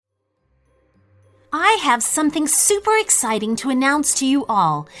I have something super exciting to announce to you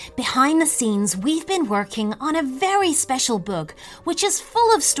all. Behind the scenes, we've been working on a very special book, which is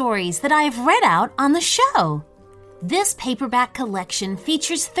full of stories that I have read out on the show. This paperback collection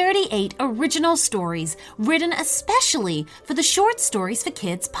features 38 original stories written especially for the Short Stories for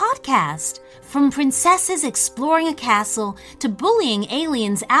Kids podcast. From princesses exploring a castle to bullying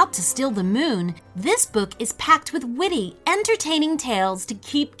aliens out to steal the moon, this book is packed with witty, entertaining tales to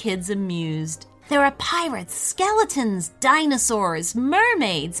keep kids amused. There are pirates, skeletons, dinosaurs,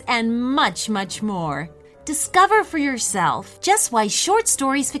 mermaids, and much, much more. Discover for yourself just why Short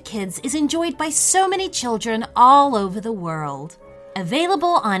Stories for Kids is enjoyed by so many children all over the world.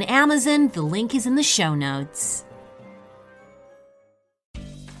 Available on Amazon, the link is in the show notes.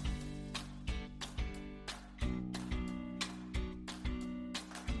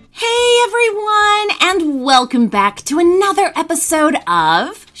 Hey everyone, and welcome back to another episode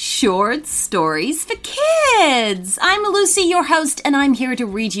of Short Stories for Kids. I'm Lucy, your host, and I'm here to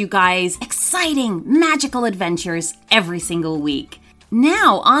read you guys exciting, magical adventures every single week.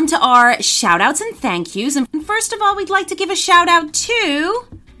 Now, on to our shout-outs and thank yous. And first of all, we'd like to give a shout-out to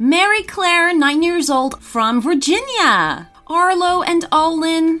Mary Claire, 9 years old, from Virginia. Arlo and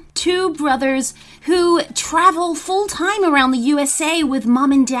Olin, two brothers who travel full-time around the USA with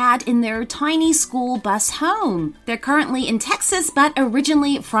mom and dad in their tiny school bus home. They're currently in Texas, but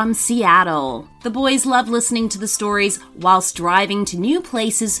originally from Seattle. The boys love listening to the stories whilst driving to new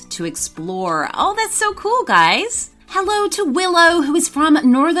places to explore. Oh, that's so cool, guys. Hello to Willow, who is from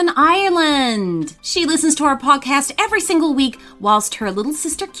Northern Ireland. She listens to our podcast every single week whilst her little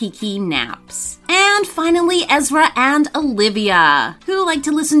sister Kiki naps. And finally, Ezra and Olivia, who like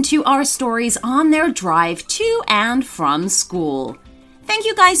to listen to our stories on their drive to and from school. Thank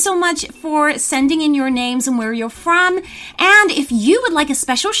you guys so much for sending in your names and where you're from. And if you would like a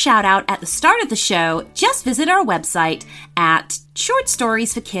special shout out at the start of the show, just visit our website at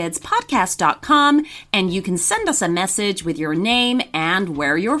shortstoriesforkidspodcast.com and you can send us a message with your name and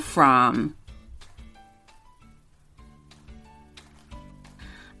where you're from.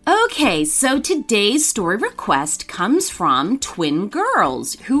 Okay, so today's story request comes from twin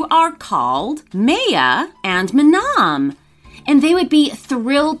girls who are called Maha and Mahnam. And they would be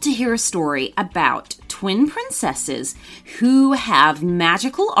thrilled to hear a story about twin princesses who have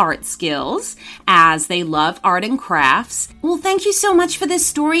magical art skills as they love art and crafts. Well, thank you so much for this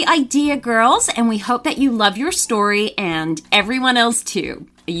story idea, girls, and we hope that you love your story and everyone else too.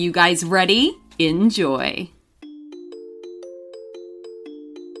 Are you guys ready? Enjoy.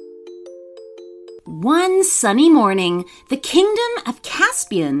 One sunny morning, the kingdom of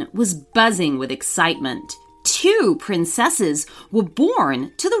Caspian was buzzing with excitement. 2 princesses were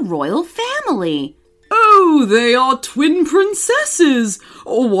born to the royal family. Oh, they are twin princesses!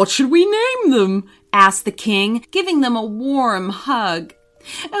 What should we name them? Asked the king, giving them a warm hug.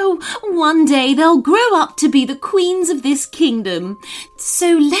 Oh, one day they'll grow up to be the queens of this kingdom.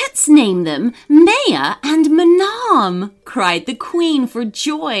 So let's name them Maha and Mahnam, cried the queen for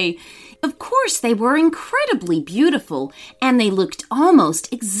joy. Of course, they were incredibly beautiful, and they looked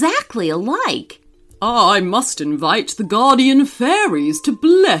almost exactly alike. I must invite the guardian fairies to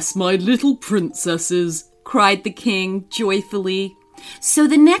bless my little princesses, cried the king joyfully. So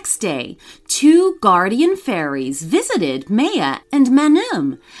the next day, 2 guardian fairies visited Maha and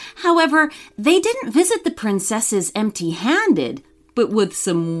Mahnam. However, they didn't visit the princesses empty-handed, but with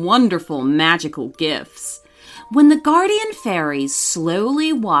some wonderful magical gifts. When the guardian fairies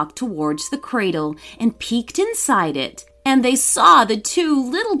slowly walked towards the cradle and peeked inside it, and they saw the 2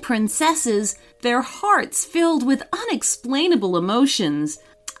 little princesses, their hearts filled with unexplainable emotions.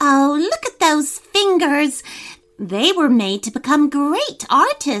 Oh, look at those fingers. They were made to become great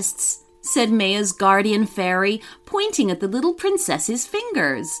artists, said Maya's guardian fairy, pointing at the little princess's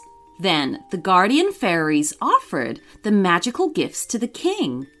fingers. Then the guardian fairies offered the magical gifts to the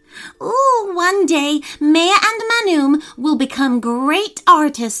king. Oh, one day Maha and Mahnam will become great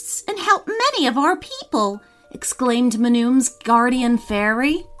artists and help many of our people, exclaimed Mahnam's guardian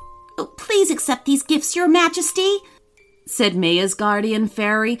fairy. Oh, please accept these gifts, your majesty, said Maya's guardian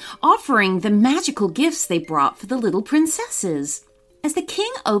fairy, offering the magical gifts they brought for the little princesses. As the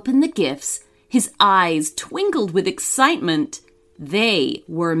king opened the gifts, his eyes twinkled with excitement. They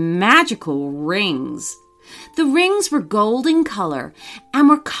were magical rings. The rings were gold in color and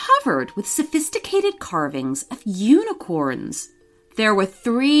were covered with sophisticated carvings of unicorns. There were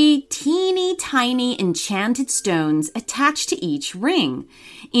 3 teeny tiny enchanted stones attached to each ring.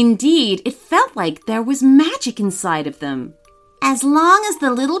 Indeed, it felt like there was magic inside of them. As long as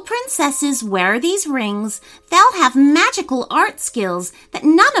the little princesses wear these rings, they'll have magical art skills that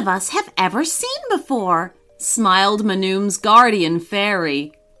none of us have ever seen before, smiled Mahnam's guardian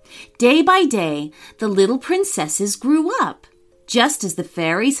fairy. Day by day, the little princesses grew up. Just as the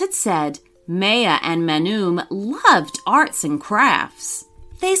fairies had said, Maha and Mahnam loved arts and crafts.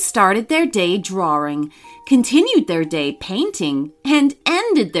 They started their day drawing, continued their day painting, and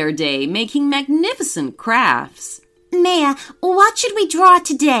ended their day making magnificent crafts. Maha, what should we draw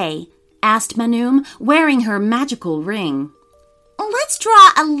today? Asked Mahnam, wearing her magical ring. Let's draw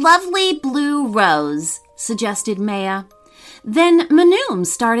a lovely blue rose, suggested Maha. Then Mahnam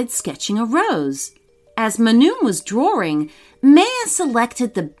started sketching a rose. As Mahnam was drawing, Maha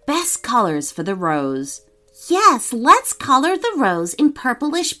selected the best colors for the rose. Yes, let's color the rose in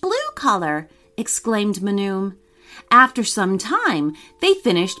purplish blue color, exclaimed Mahnam. After some time, they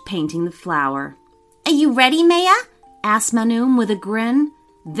finished painting the flower. Are you ready, Maha? Asked Mahnam with a grin.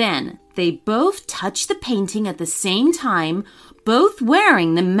 Then they both touched the painting at the same time, both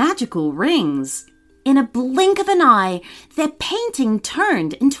wearing the magical rings. In a blink of an eye, the painting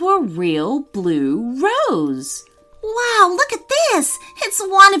turned into a real blue rose. Wow, look at this! It's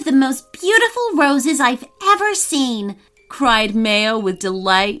one of the most beautiful roses I've ever seen, cried Maha with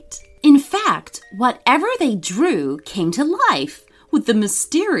delight. In fact, whatever they drew came to life with the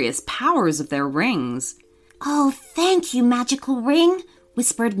mysterious powers of their rings. Oh, thank you, magical ring,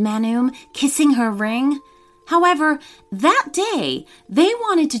 whispered Mahnam, kissing her ring. However, that day, they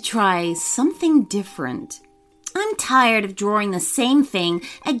wanted to try something different. I'm tired of drawing the same thing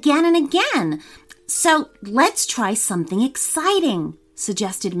again and again, so let's try something exciting,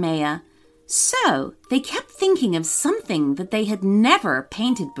 suggested Maha. So they kept thinking of something that they had never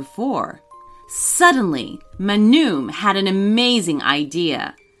painted before. Suddenly, Mahnam had an amazing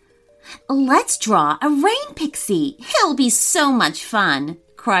idea. Let's draw a rain pixie. It'll be so much fun,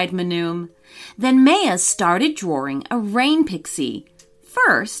 cried Mahnam. Then Maha started drawing a rain pixie.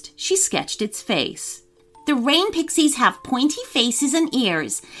 First, she sketched its face. The rain pixies have pointy faces and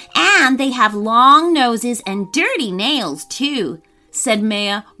ears, and they have long noses and dirty nails, too, said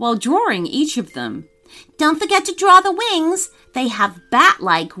Maha while drawing each of them. Don't forget to draw the wings. They have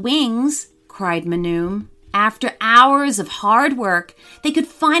bat-like wings, cried Mahnam. After hours of hard work, they could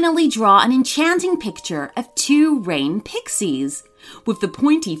finally draw an enchanting picture of two rain pixies. With the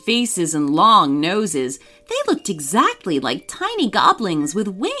pointy faces and long noses, they looked exactly like tiny goblins with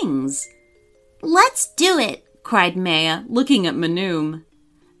wings. Let's do it, cried Maha, looking at Mahnam.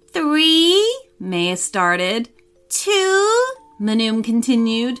 3, Maha started. 2, Mahnam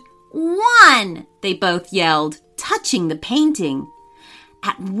continued. 1, they both yelled, touching the painting.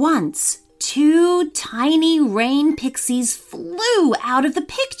 At once, 2 tiny rain pixies flew out of the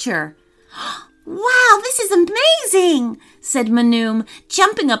picture. Wow, this is amazing, said Mahnam,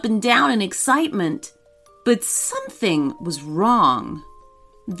 jumping up and down in excitement. But something was wrong.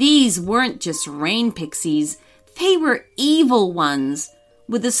 These weren't just rain pixies, they were evil ones.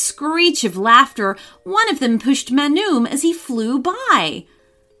 With a screech of laughter, one of them pushed Mahnam as he flew by.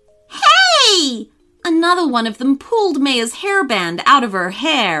 Hey! Another one of them pulled Maya's hairband out of her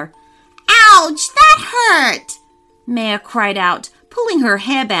hair. Ouch, that hurt! Maha cried out, pulling her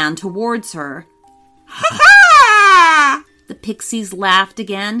hairband towards her. Ha ha! The pixies laughed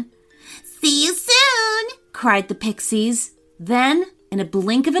again. See you soon, cried the pixies. Then, in a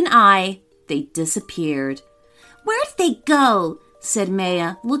blink of an eye, they disappeared. Where did they go? Said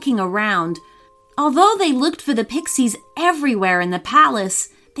Maha, looking around. Although they looked for the pixies everywhere in the palace,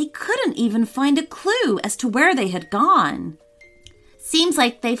 they couldn't even find a clue as to where they had gone. Seems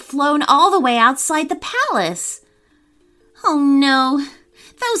like they've flown all the way outside the palace. Oh no,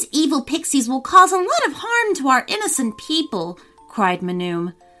 those evil pixies will cause a lot of harm to our innocent people, cried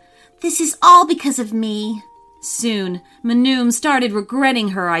Mahnam. This is all because of me. Soon, Mahnam started regretting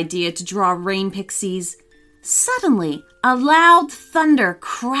her idea to draw rain pixies. Suddenly, a loud thunder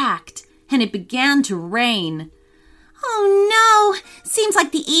cracked, and it began to rain. Oh no! Seems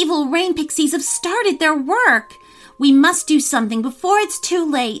like the evil rain pixies have started their work. We must do something before it's too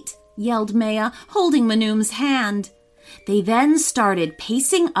late, yelled Maha, holding Mahnam's hand. They then started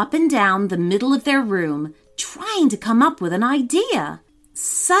pacing up and down the middle of their room, trying to come up with an idea.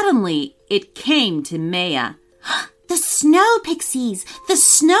 Suddenly, it came to Maha. The snow pixies! The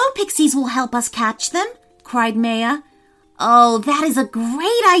snow pixies will help us catch them, cried Maha. Oh, that is a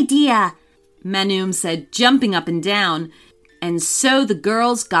great idea, Mahnam said, jumping up and down. And so the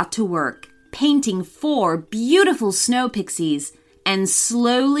girls got to work, painting 4 beautiful snow pixies and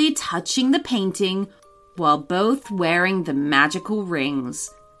slowly touching the painting while both wearing the magical rings.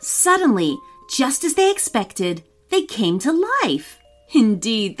 Suddenly, just as they expected, they came to life.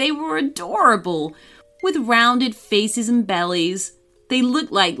 Indeed, they were adorable, with rounded faces and bellies. They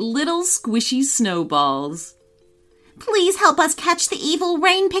looked like little squishy snowballs. "Please help us catch the evil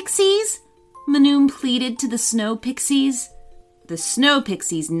rain pixies," Mahnam pleaded to the snow pixies. The snow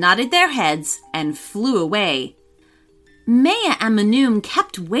pixies nodded their heads and flew away. Maha and Mahnam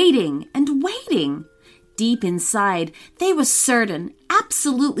kept waiting and waiting. Deep inside, they were certain,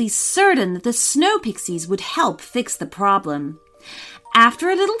 absolutely certain, that the snow pixies would help fix the problem. After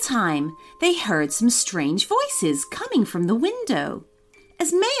a little time, they heard some strange voices coming from the window.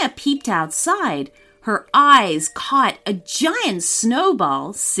 As Maha peeped outside, her eyes caught a giant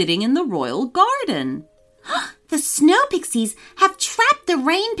snowball sitting in the royal garden. "The snow pixies have trapped the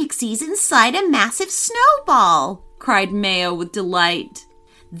rain pixies inside a massive snowball," cried Maha with delight.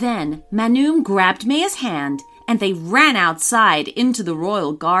 Then Mahnam grabbed Maya's hand and they ran outside into the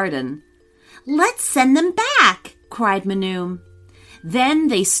royal garden. "Let's send them back," cried Mahnam. Then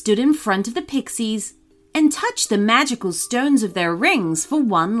they stood in front of the pixies and touched the magical stones of their rings for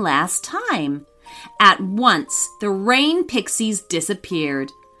one last time. At once, the rain pixies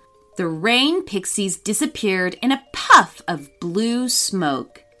disappeared. The rain pixies disappeared in a puff of blue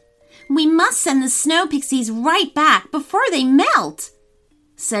smoke. "We must send the snow pixies right back before they melt,"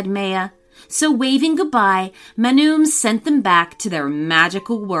 said Maha. So waving goodbye, Mahnam sent them back to their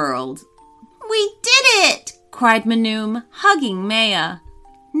magical world. "We did it!" cried Mahnam, hugging Maha.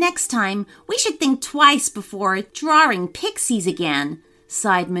 "Next time, we should think twice before drawing pixies again,"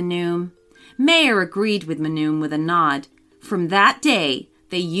 sighed Mahnam. Maha agreed with Mahnam with a nod. From that day,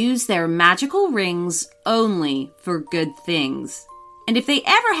 they used their magical rings only for good things. And if they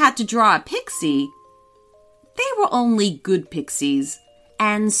ever had to draw a pixie, they were only good pixies.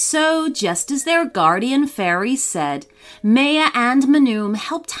 And so, just as their guardian fairy said, Maha and Mahnam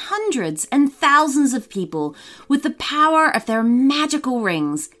helped hundreds and thousands of people with the power of their magical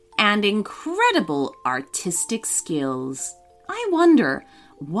rings and incredible artistic skills. I wonder,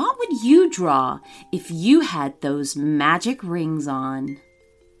 what would you draw if you had those magic rings on?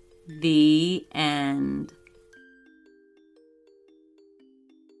 The end.